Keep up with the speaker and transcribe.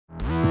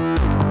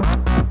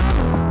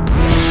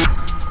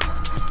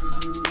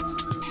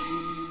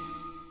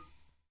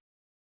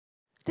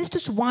Let's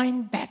just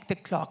wind back the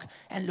clock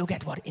and look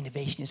at what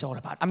innovation is all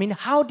about. I mean,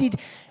 how did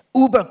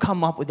Uber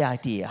come up with the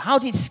idea? How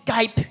did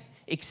Skype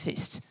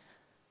exist?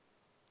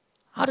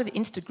 How did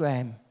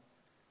Instagram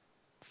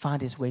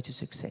find its way to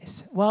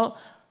success? Well,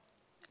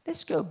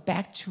 let's go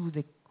back to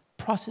the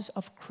process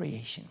of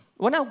creation.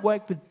 When I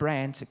work with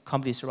brands and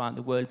companies around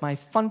the world, my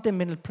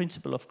fundamental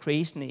principle of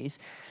creation is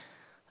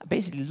I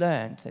basically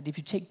learned that if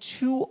you take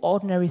two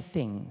ordinary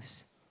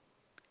things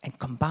and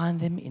combine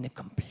them in a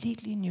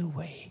completely new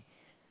way,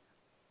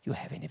 you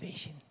have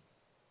innovation.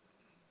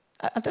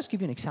 I'll just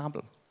give you an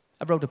example.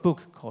 I wrote a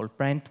book called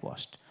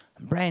Brandwashed,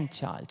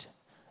 Brandchild,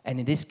 and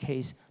in this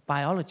case,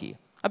 biology.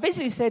 I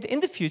basically said in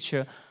the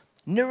future,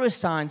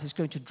 neuroscience is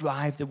going to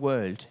drive the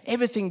world.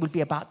 Everything will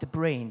be about the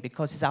brain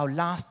because it's our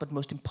last but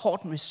most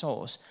important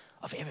resource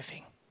of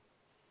everything.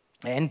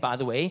 And by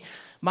the way,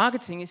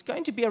 marketing is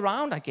going to be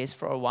around, I guess,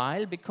 for a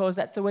while because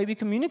that's the way we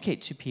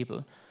communicate to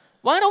people.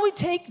 Why don't we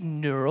take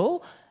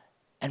neuro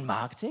and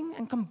marketing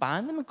and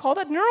combine them and call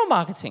that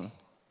neuromarketing?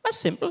 That's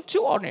simple.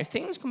 Two ordinary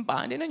things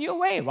combined in a new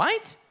way,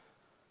 right?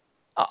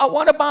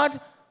 What about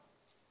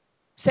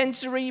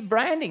sensory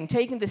branding?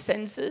 Taking the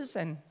senses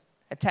and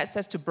attach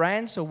that to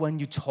brands so when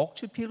you talk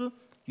to people,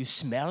 you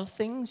smell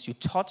things, you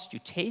touch, you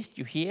taste,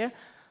 you hear,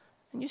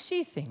 and you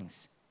see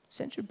things.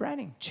 Sensory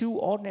branding. Two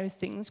ordinary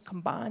things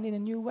combined in a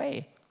new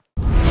way.